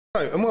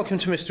Hello and welcome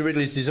to Mr.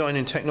 Ridley's Design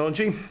and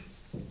Technology.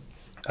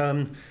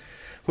 We're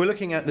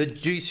looking at the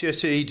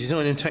GCSE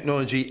Design and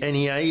Technology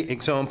NEA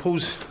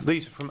examples.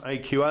 These are from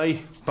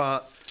AQA,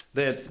 but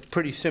they're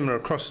pretty similar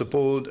across the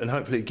board and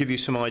hopefully give you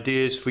some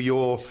ideas for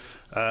your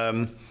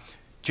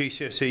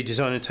GCSE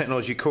Design and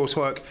Technology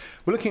coursework.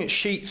 We're looking at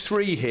sheet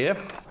 3 here,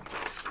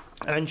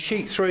 and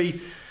sheet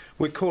 3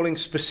 we're calling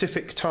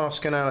specific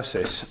task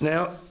analysis.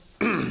 Now,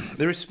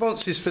 the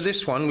responses for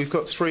this one, we've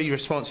got 3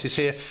 responses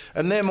here,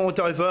 and they're more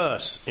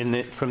diverse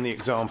from the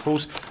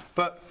examples.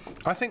 But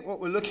I think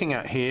what we're looking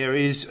at here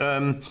is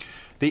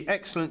the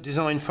excellent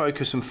design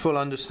focus and full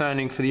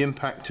understanding for the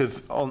impact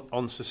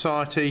on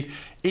society,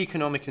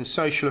 economic and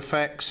social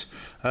effects,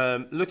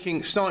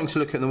 starting to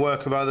look at the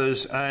work of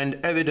others,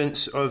 and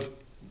evidence of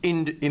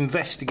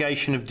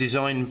investigation of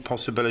design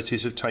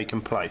possibilities have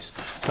taken place.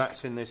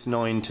 That's in this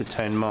 9 to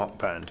 10 mark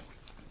band.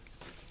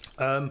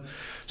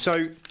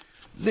 So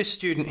this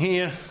student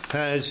here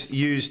has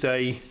used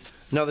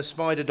another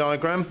spider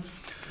diagram.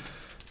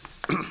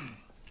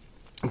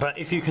 But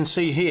if you can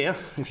see here,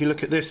 if you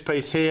look at this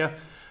piece here,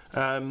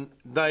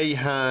 they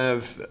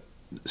have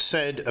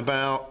said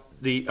about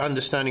the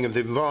understanding of the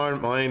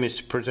environment. My aim is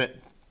to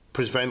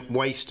prevent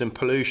waste and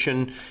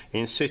pollution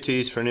in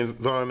cities for an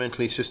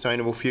environmentally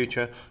sustainable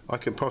future. I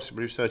could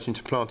possibly research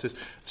into planters.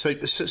 So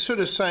sort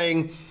of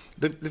saying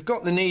they've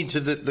got the needs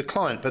of the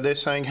client, but they're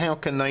saying how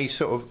can they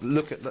sort of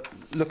look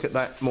at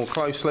that more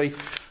closely.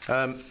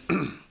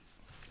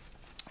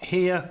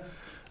 Here,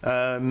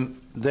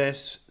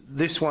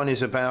 this one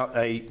is about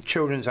a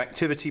children's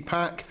activity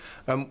pack.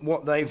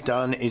 What they've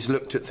done is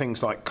looked at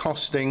things like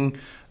costing,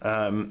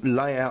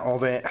 layout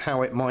of it,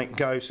 how it might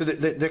go. So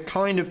they're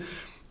kind of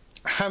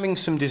having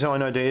some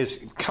design ideas,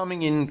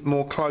 coming in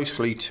more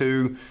closely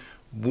to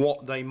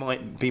what they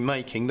might be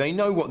making. They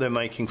know what they're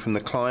making from the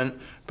client,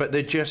 but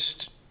they're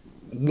just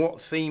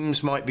what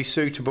themes might be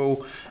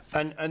suitable.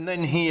 And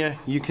then here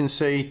you can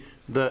see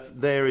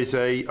that there is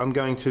I'm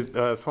going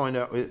to find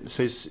out, it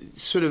says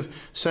sort of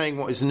saying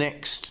what is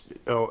next,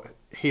 or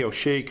he or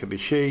she, could be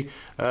she,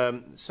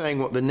 saying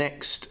what the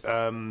next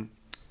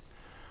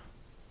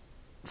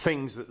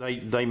things that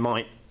they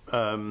might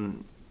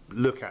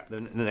look at,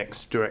 the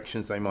next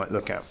directions they might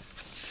look at.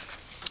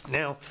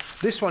 Now,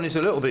 this one is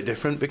a little bit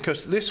different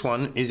because this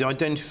one is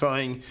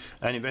identifying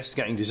and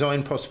investigating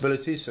design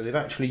possibilities. So they've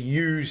actually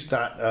used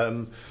that,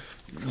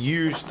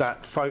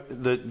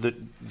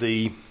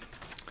 the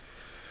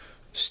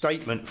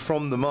statement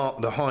from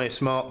the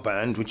highest mark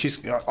band, which is,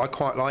 I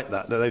quite like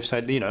that they've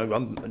said, you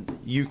know,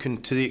 you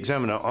can, to the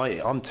examiner,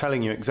 I'm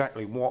telling you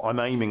exactly what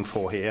I'm aiming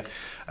for here.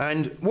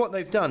 And what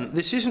they've done,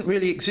 this isn't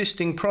really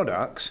existing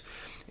products.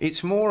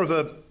 It's more of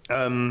a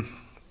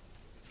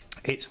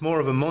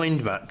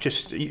mind map,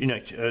 just, you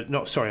know,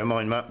 a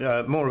mind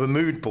map, more of a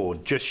mood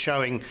board, just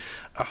showing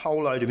a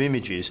whole load of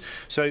images.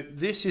 So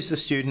this is the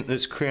student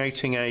that's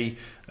creating a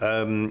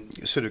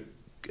sort of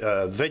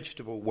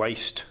vegetable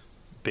waste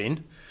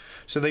bin.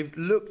 So they've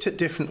looked at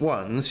different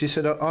ones. He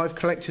said, I've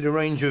collected a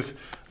range of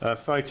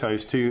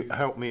photos to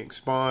help me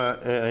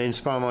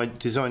inspire my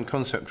design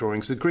concept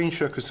drawings. The green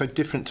circles show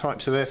different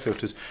types of air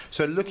filters.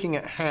 So looking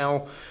at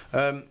how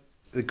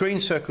the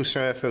green circles show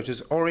air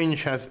filters,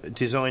 orange have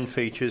design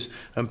features,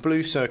 and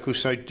blue circles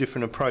show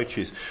different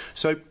approaches.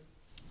 So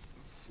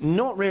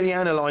not really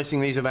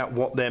analysing these about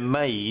what they're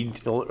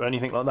made or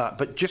anything like that,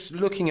 but just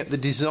looking at the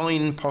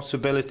design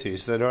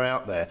possibilities that are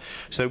out there.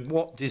 So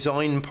what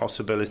design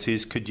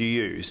possibilities could you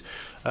use?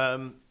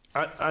 And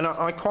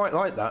I quite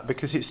like that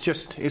because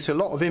it's a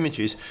lot of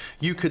images.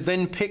 You could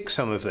then pick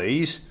some of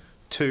these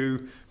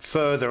to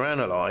further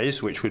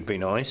analyse, which would be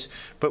nice,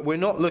 but we're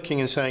not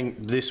looking and saying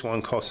this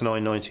one costs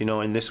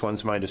 $9.99, this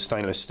one's made of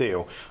stainless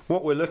steel.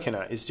 What we're looking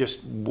at is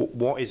just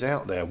what is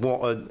out there,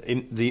 what are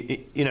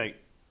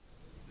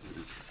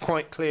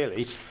quite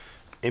clearly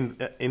in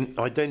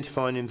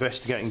identifying,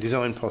 investigating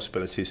design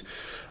possibilities.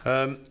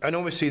 And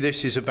obviously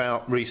this is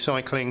about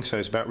recycling, so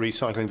it's about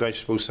recycling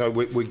vegetables, so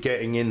we're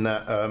getting in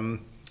that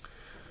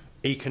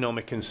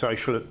economic and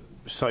social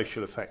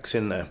effects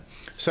in there.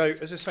 So,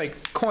 as I say,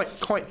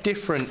 quite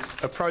different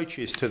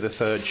approaches to the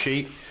third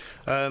sheet.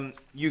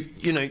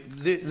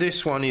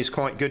 This one is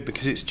quite good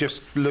because it's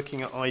just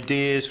looking at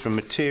ideas from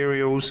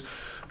materials,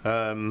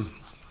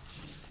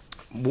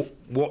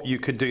 what you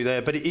could do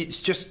there, but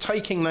it's just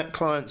taking that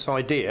client's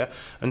idea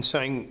and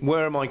saying,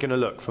 where am I going to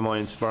look for my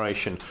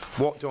inspiration?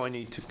 What do I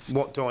need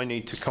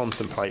to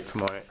contemplate for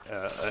my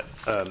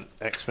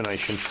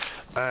explanation,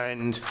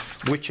 and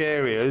which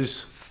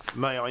areas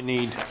may I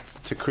need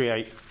to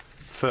create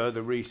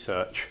further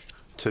research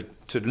to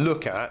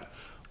look at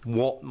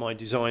what my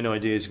design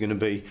ideas are going to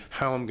be,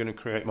 how I'm going to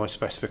create my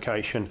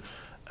specification,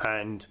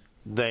 and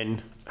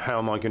then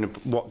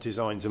what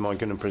designs am I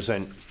going to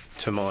present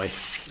to my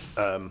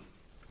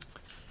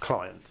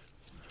client.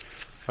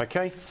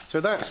 Okay,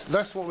 so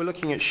that's what we're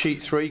looking at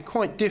sheet 3.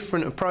 Quite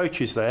different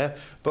approaches there,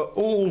 but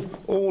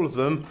all of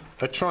them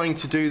are trying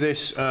to do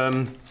this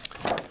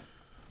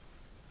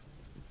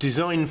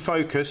design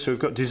focus. So we've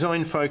got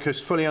design focus,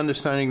 fully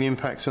understanding the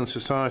impacts on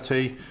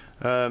society,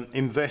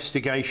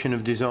 investigation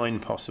of design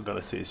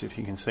possibilities, if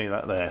you can see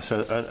that there.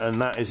 So,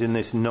 and that is in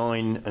this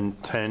 9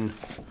 and 10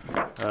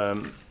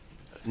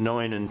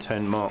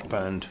 mark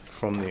band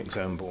from the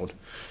exam board.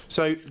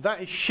 So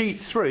that is sheet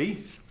 3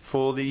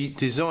 for the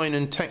Design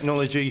and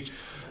Technology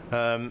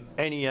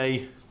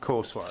NEA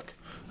coursework,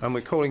 and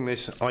we're calling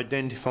this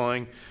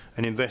Identifying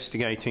and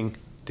Investigating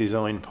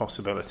Design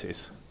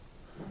Possibilities.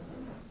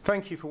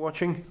 Thank you for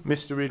watching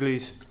Mr.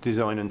 Ridley's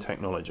Design and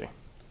Technology.